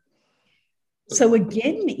 So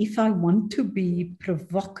again, if I want to be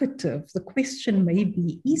provocative, the question may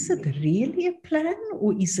be, is it really a plan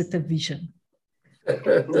or is it a vision?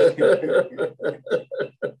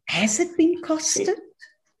 Has it been costed?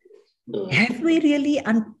 Have we really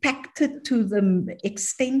unpacked it to the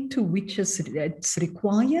extent to which it's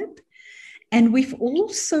required? And we've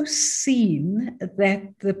also seen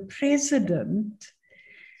that the president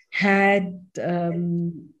had,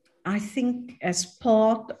 I think, as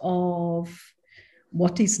part of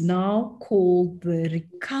what is now called the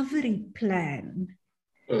recovery plan,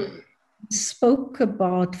 spoke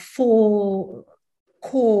about 4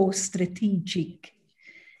 core strategic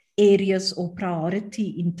areas or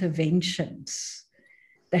priority interventions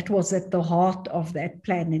that was at the heart of that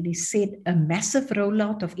plan. And he said a massive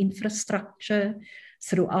rollout of infrastructure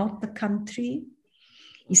throughout the country.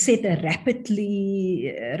 He said a rapidly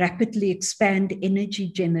expand energy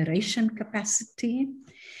generation capacity.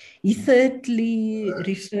 He thirdly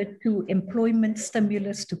referred to employment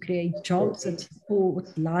stimulus to create jobs and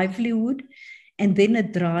support livelihood, and then a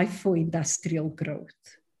drive for industrial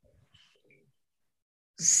growth.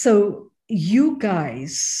 So you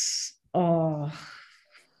guys are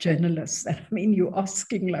journalists. I mean, you're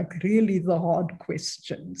asking like really the hard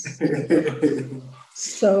questions.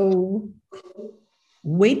 So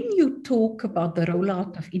when you talk about the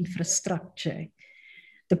rollout of infrastructure,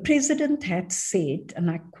 the president had said, and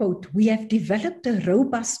I quote, "We have developed a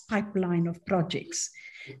robust pipeline of projects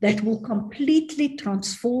that will completely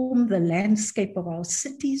transform the landscape of our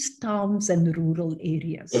cities, towns, and rural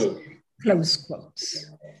areas." Close quotes.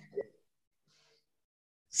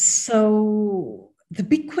 So the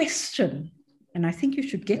big question, and I think you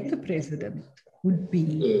should get the president, would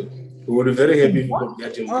be, we would be very happy if you could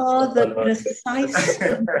get him. What are the precise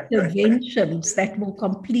interventions that will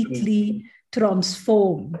completely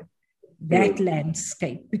transform that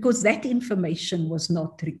landscape? Because that information was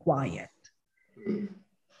not required.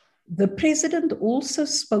 The president also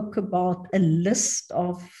spoke about a list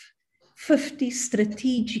of 50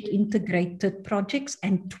 strategic integrated projects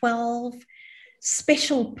and 12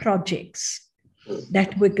 special projects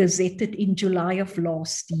that were gazetted in July of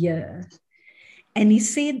last year. And he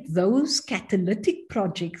said those catalytic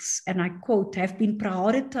projects, and I quote, have been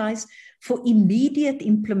prioritized for immediate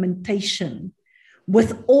implementation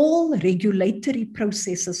with all regulatory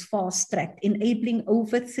processes fast-tracked, enabling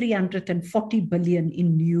over 340 billion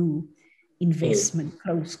in new investment,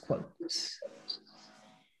 close quotes.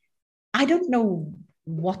 I don't know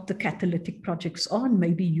what the catalytic projects are, and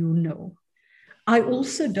maybe you know. I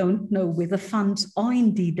also don't know whether funds are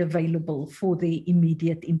indeed available for the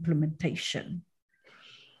immediate implementation.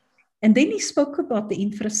 And then he spoke about the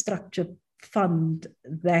infrastructure fund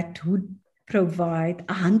that would provide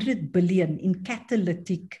 100 billion in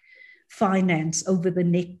catalytic finance over the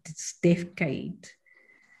next decade.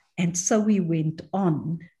 And so we went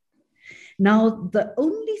on. Now, the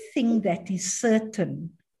only thing that is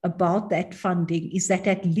certain about that funding is that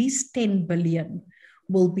at least 10 billion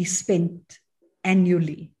will be spent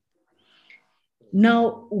annually.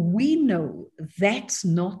 Now, we know that's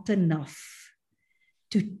not enough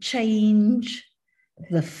to change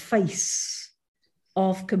the face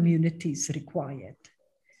of communities required.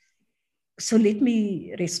 So let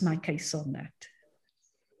me rest my case on that.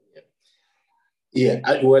 Yeah,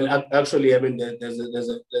 well, actually, I mean, there's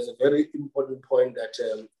a very important point that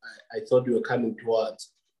I thought you were coming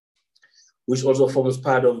towards, which also forms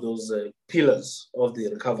part of those pillars of the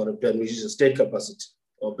recovery plan, which is the state capacity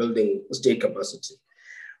or building state capacity.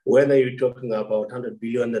 Whether you're talking about 100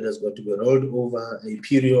 billion that has got to be rolled over a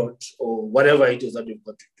period or whatever it is that you've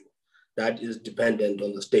got to do, that is dependent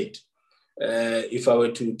on the state. If I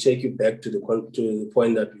were to take you back to the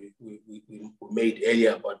point that we made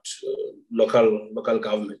earlier about local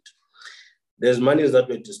government, there's monies that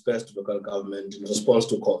were dispersed to local government in response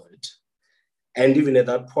to COVID. And even at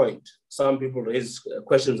that point, some people raise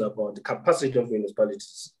questions about the capacity of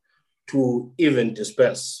municipalities to even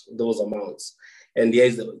disperse those amounts. And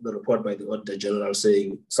here's the report by the Auditor General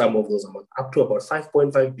saying some of those amounts, up to about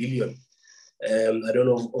 5.5 billion. I don't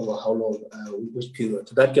know over how long, which period,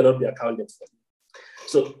 that cannot be accounted for.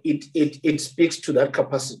 So it speaks to that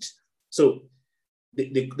capacity. So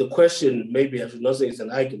the question, maybe I should not say it's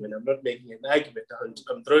an argument, I'm not making an argument,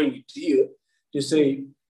 I'm throwing it here to say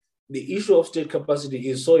the issue of state capacity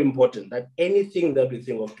is so important that anything that we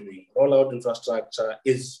think of doing, rollout infrastructure,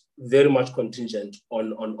 is very much contingent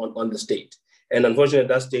on the state. And unfortunately,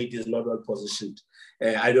 that state is not well positioned.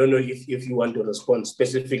 I don't know if you want to respond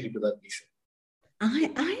specifically to that issue.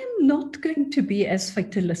 I am not going to be as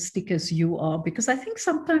fatalistic as you are, because I think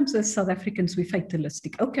sometimes as South Africans, we're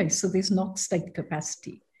fatalistic. Okay, so there's not state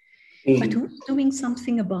capacity. But who's doing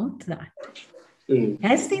something about that?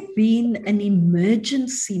 Has there been an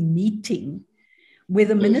emergency meeting where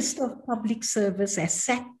the Minister of Public Service has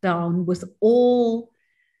sat down with all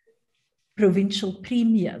provincial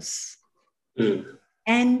premiers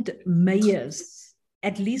and mayors,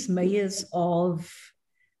 at least mayors of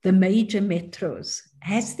the major metros?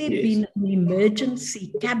 Has there been an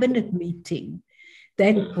emergency cabinet meeting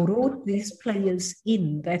that brought these players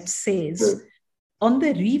in that says on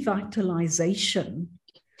the revitalization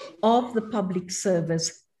of the public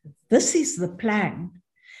service, this is the plan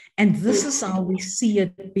and this is how we see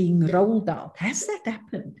it being rolled out? Has that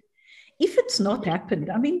happened? If it's not happened,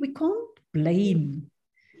 I mean, we can't blame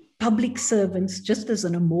public servants just as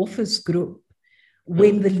an amorphous group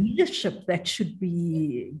when the leadership that should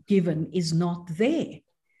be given is not there.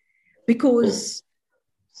 Because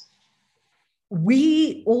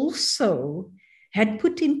we also had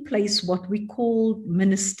put in place what we call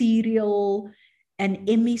ministerial and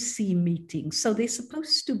MEC meetings. So they're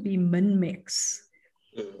supposed to be MINMECs,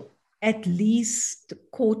 at least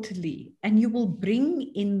quarterly, and you will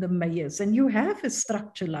bring in the mayors, and you have a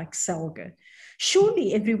structure like SALGA.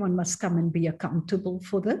 Surely everyone must come and be accountable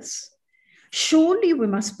for this. Surely we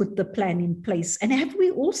must put the plan in place. And have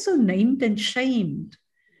we also named and shamed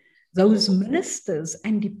those ministers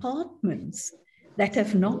and departments that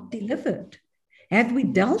have not delivered? Have we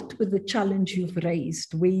dealt with the challenge you've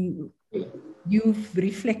raised, where you've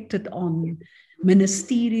reflected on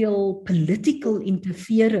ministerial political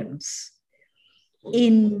interference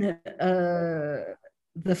in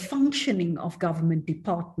the functioning of government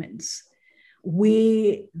departments,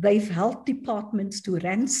 where they've held departments to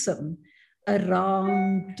ransom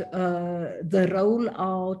around the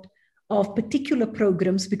rollout of particular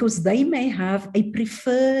programs because they may have a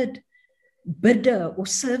preferred bidder or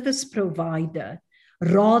service provider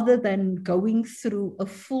rather than going through a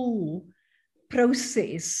full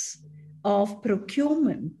process of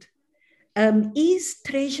procurement? Is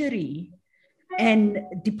Treasury and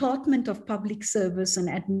Department of Public Service and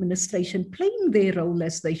Administration playing their role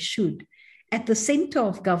as they should at the center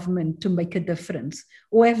of government to make a difference?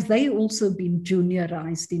 Or have they also been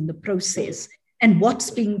juniorized in the process? And what's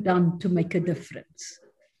being done to make a difference?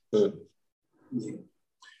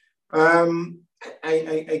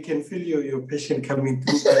 I can feel your passion coming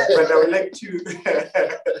through, but I would like to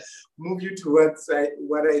move you towards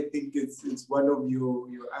what I think is one of your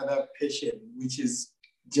other passion, which is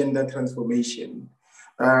gender transformation.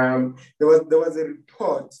 There was a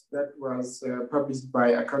report that was published by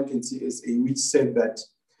Accountancy SA, which said that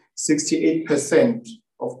 68%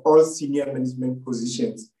 of all senior management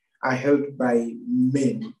positions are held by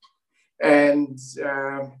men. And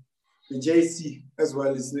the JSE as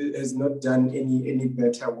well has not done any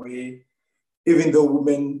better way, even though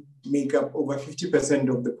women make up over 50%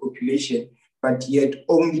 of the population, but yet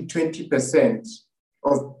only 20%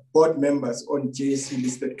 of board members on JSE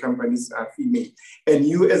listed companies are female. And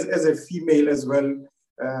you as a female as well,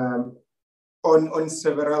 on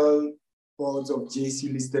several boards of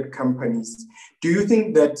JSE listed companies, do you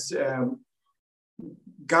think that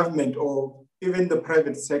government or even the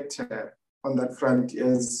private sector on that front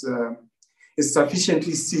is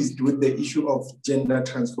sufficiently seized with the issue of gender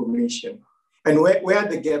transformation? And where are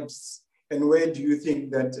the gaps, and where do you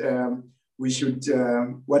think that we should,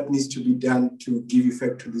 what needs to be done to give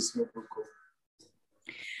effect to this noble goal?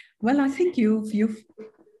 Well, I think you've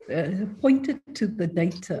pointed to the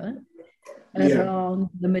data around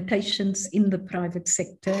limitations in the private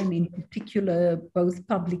sector, and in particular, both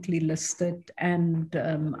publicly listed and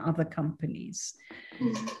other companies.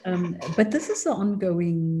 But this is an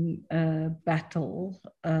ongoing battle,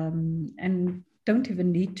 and don't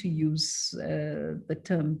even need to use the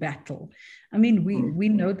term battle. I mean, we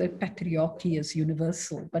know that patriarchy is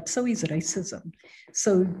universal, but so is racism.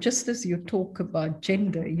 So just as you talk about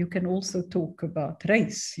gender, you can also talk about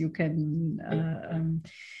race. You can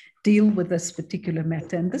deal with this particular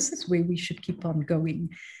matter. And this is where we should keep on going.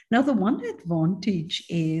 Now, the one advantage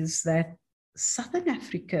is that Southern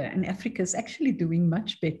Africa and Africa is actually doing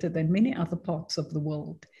much better than many other parts of the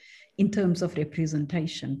world in terms of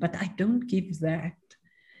representation. But I don't give that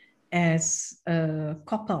as a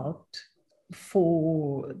cop-out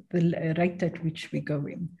for the rate at which we're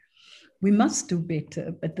going. We must do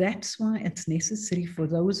better, but that's why it's necessary for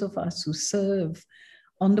those of us who serve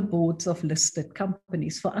on the boards of listed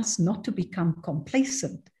companies, for us not to become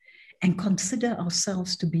complacent and consider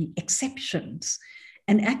ourselves to be exceptions,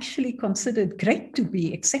 and actually consider it great to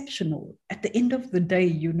be exceptional. At the end of the day,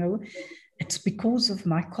 you know, it's because of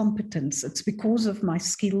my competence, it's because of my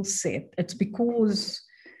skill set, it's because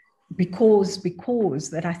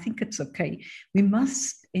that I think it's okay. We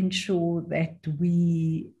must ensure that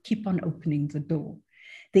we keep on opening the door.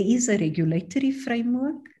 There is a regulatory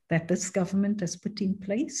framework that this government has put in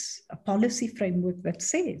place, a policy framework that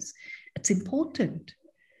says it's important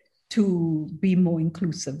to be more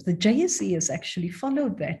inclusive. The JSE has actually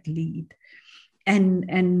followed that lead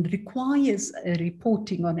and requires a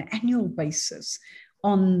reporting on an annual basis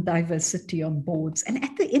on diversity on boards. And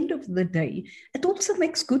at the end of the day, it also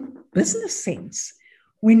makes good business sense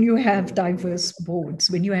when you have diverse boards,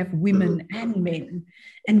 when you have women and men,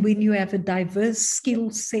 and when you have a diverse skill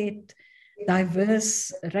set,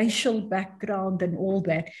 diverse racial background and all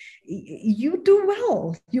that, you do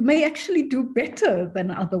well. You may actually do better than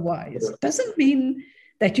otherwise. It doesn't mean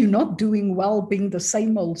that you're not doing well being the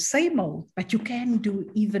same old, but you can do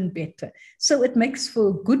even better. So it makes for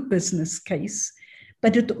a good business case,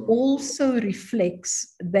 but it also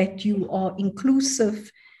reflects that you are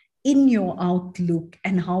inclusive in your outlook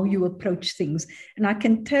and how you approach things. And I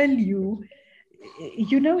can tell you,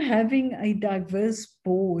 you know, having a diverse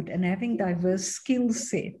board and having diverse skill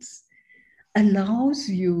sets allows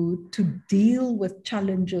you to deal with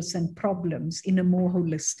challenges and problems in a more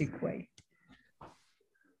holistic way.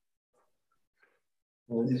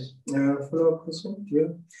 Follow-up question? Yeah.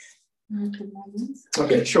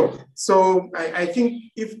 Okay, sure. So I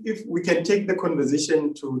think if we can take the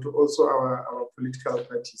conversation to also our political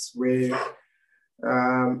parties, where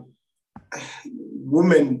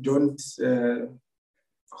women don't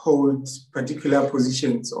hold particular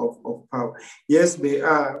positions of power. Yes, they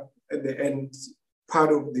are at the end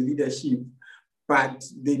part of the leadership, but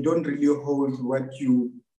they don't really hold what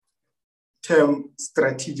you term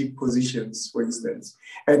strategic positions, for instance.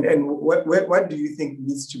 And what do you think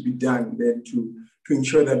needs to be done then to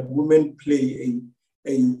ensure that women play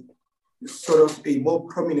a sort of a more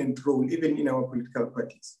prominent role even in our political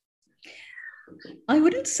parties? I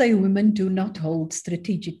wouldn't say women do not hold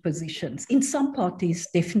strategic positions. In some parties,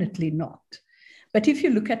 definitely not. But if you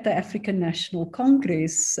look at the African National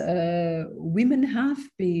Congress, women have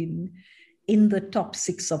been in the top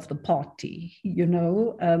 6 of the party. You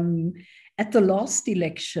know, at the last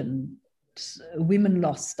election, women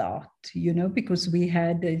lost out, you know, because we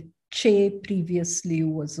had a chair previously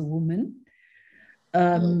who was a woman.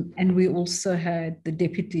 And we also had the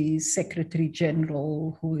Deputy Secretary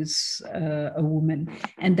General, who is a woman.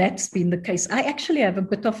 And that's been the case. I actually have a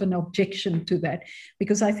bit of an objection to that,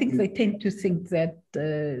 because I think they tend to think that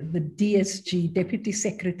the DSG, Deputy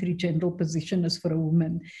Secretary General position is for a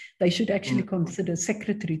woman. They should actually consider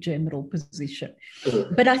Secretary General position.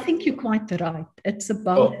 But I think you're quite right. It's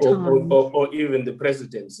about time. Or even the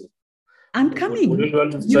presidency. I'm coming.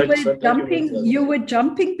 You were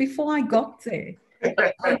jumping before I got there.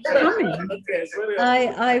 I'm coming.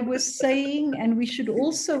 I was saying, and we should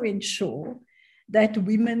also ensure that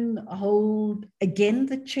women hold, again,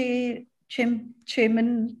 the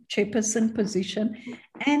chairperson position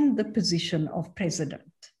and the position of president.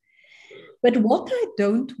 But what I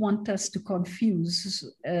don't want us to confuse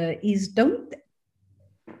is, don't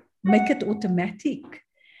make it automatic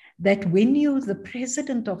that when you're the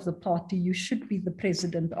president of the party, you should be the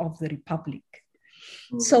president of the republic.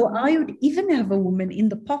 So I would even have a woman in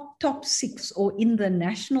the top 6 or in the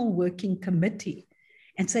National Working Committee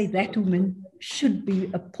and say that woman should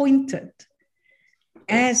be appointed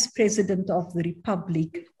as president of the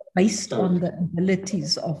republic based on the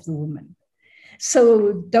abilities of the woman.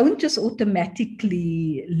 So don't just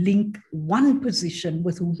automatically link one position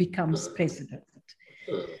with who becomes president.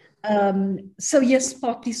 So yes,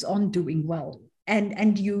 parties aren't doing well.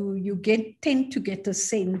 And you tend to get a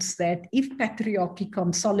sense that if patriarchy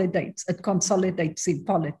consolidates, it consolidates in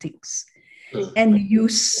politics. And you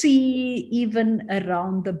see even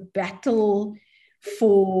around the battle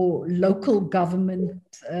for local government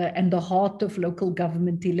and the heart of local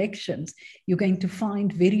government elections, you're going to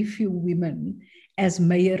find very few women as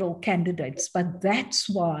mayoral candidates. But that's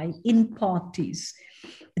why in parties,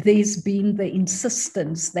 there's been the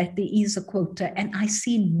insistence that there is a quota, and I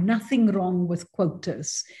see nothing wrong with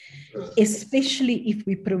quotas, especially if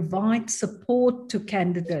we provide support to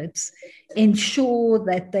candidates, ensure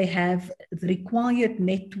that they have the required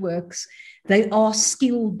networks, they are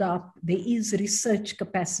skilled up, there is research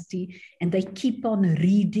capacity, and they keep on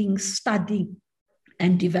reading, studying,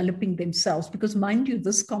 and developing themselves. Because mind you,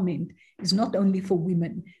 this comment is not only for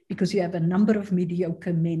women, because you have a number of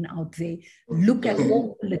mediocre men out there. Look at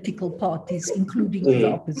all political parties, including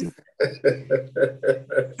the opposition.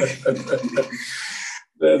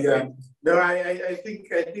 Yeah. No, I think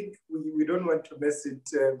we don't want to mess it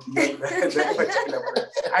beyond that particular point.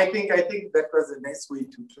 I think that was a nice way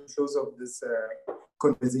to close off this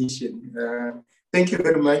conversation. Thank you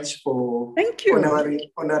very much for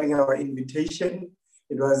honoring our invitation.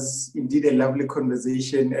 It was indeed a lovely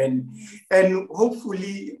conversation, and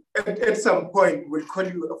hopefully at some point we'll call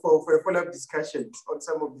you for a follow-up discussions on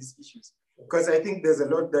some of these issues, because I think there's a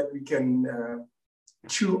lot that we can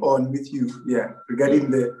chew on with you,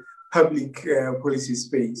 regarding the public policy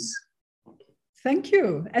space. Thank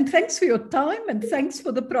you, and thanks for your time, and thanks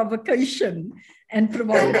for the provocation and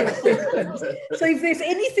provocative questions. So if there's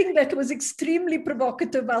anything that was extremely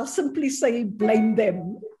provocative, I'll simply say blame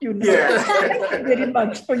them. Thank you very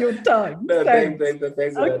much for your time. Thanks.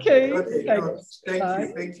 Okay. Thanks.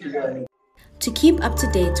 Thank you. To keep up to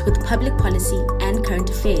date with public policy and current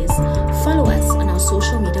affairs, follow us on our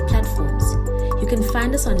social media platforms. You can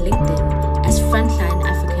find us on LinkedIn as Frontline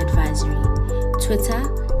Africa Advisory, Twitter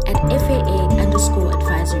at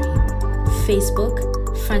FAA_advisory, Facebook,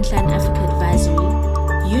 Frontline Africa Advisory,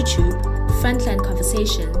 YouTube, Frontline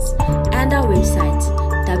Conversations, and our website,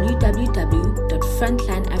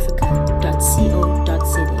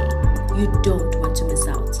 www.frontlineafrica.co.za. You don't